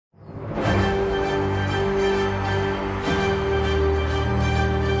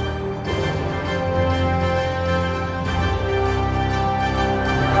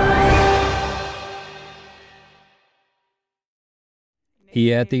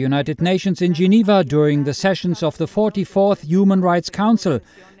Here at the United Nations in Geneva during the sessions of the 44th Human Rights Council,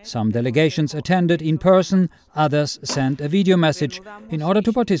 some delegations attended in person, others sent a video message in order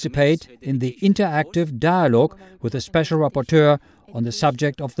to participate in the interactive dialogue with the Special Rapporteur on the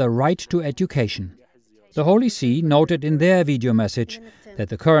subject of the right to education. The Holy See noted in their video message that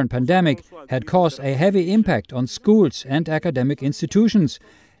the current pandemic had caused a heavy impact on schools and academic institutions,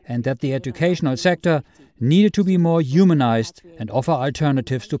 and that the educational sector needed to be more humanized and offer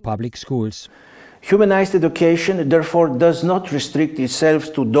alternatives to public schools. Humanized education, therefore, does not restrict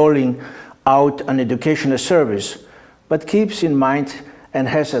itself to doling out an educational service, but keeps in mind and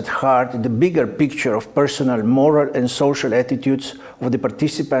has at heart the bigger picture of personal, moral and social attitudes of the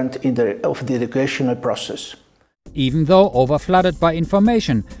participant of the educational process. Even though overflooded by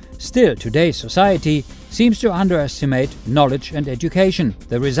information, still today's society seems to underestimate knowledge and education.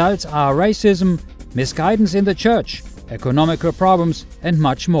 The results are racism, misguidance in the church, economical problems and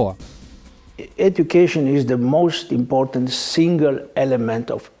much more. Education is the most important single element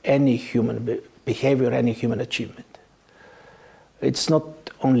of any human behavior, any human achievement. It's not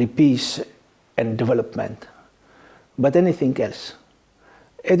only peace and development, but anything else.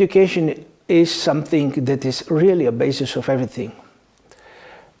 Education is something that is really a basis of everything.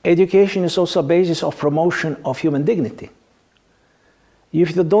 Education is also a basis of promotion of human dignity.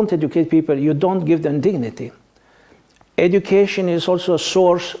 If you don't educate people, you don't give them dignity. Education is also a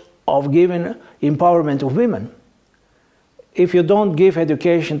source of giving empowerment of women. If you don't give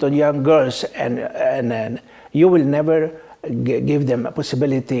education to young girls, and you will never give them a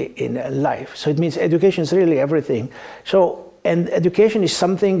possibility in life. So it means education is really everything. And education is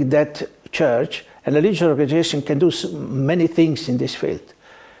something that church and religious organization can do many things in this field.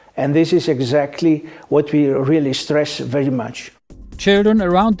 And this is exactly what we really stress very much. Children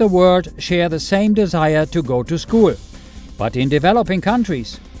around the world share the same desire to go to school. But in developing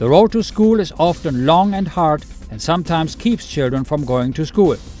countries, the road to school is often long and hard and sometimes keeps children from going to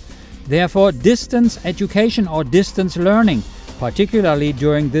school. Therefore, distance education or distance learning, particularly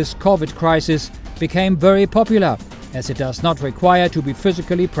during this COVID crisis, became very popular, as it does not require to be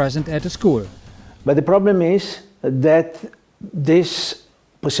physically present at a school. But the problem is that this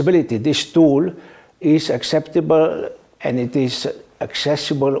possibility, this tool, is acceptable and it is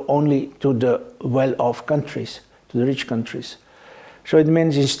accessible only to the well-off countries, to the rich countries. So it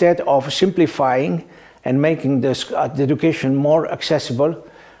means instead of simplifying and making the education more accessible,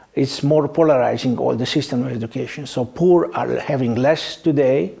 it's more polarizing all the system of education. So poor are having less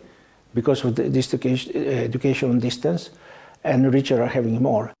today because of this educational distance, and richer are having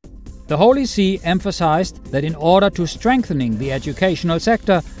more. The Holy See emphasized that in order to strengthening the educational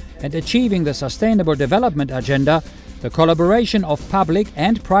sector and achieving the Sustainable Development Agenda, the collaboration of public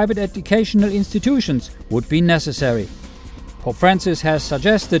and private educational institutions would be necessary. Pope Francis has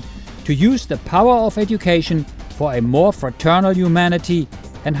suggested to use the power of education for a more fraternal humanity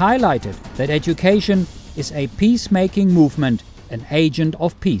and highlighted that education is a peacemaking movement, an agent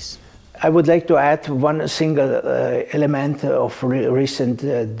of peace. I would like to add one single element of recent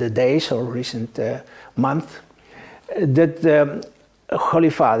days or recent month, that the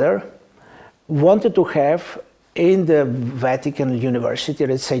Holy Father wanted to have in the Vatican University,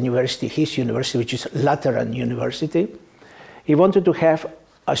 let's say university, his university, which is Lateran University, he wanted to have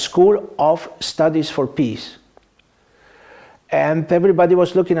a school of studies for peace. And everybody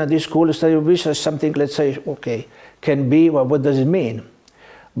was looking at this school of study of peace as something, let's say, okay, can be, well, what does it mean?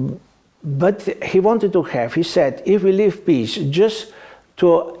 But he wanted to have, he said, if we leave peace just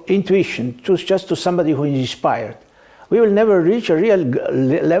to intuition, just to somebody who is inspired, we will never reach a real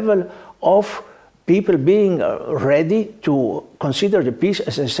level of people being ready to consider the peace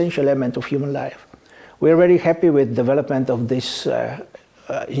as an essential element of human life. We are very happy with the development of this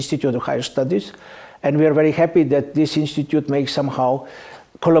Institute of Higher Studies, and we are very happy that this institute makes somehow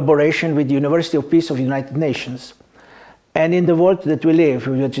collaboration with the University of Peace of the United Nations. And in the world that we live,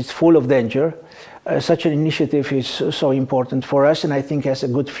 which is full of danger, such an initiative is so important for us, and I think has a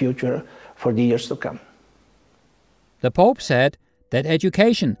good future for the years to come. The Pope said that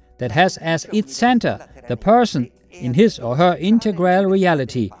education that has as its center the person in his or her integral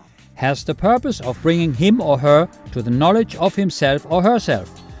reality has the purpose of bringing him or her to the knowledge of himself or herself,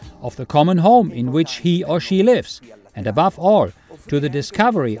 of the common home in which he or she lives, and above all, to the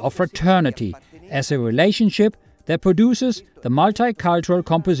discovery of fraternity as a relationship that produces the multicultural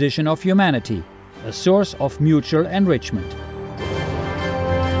composition of humanity, a source of mutual enrichment.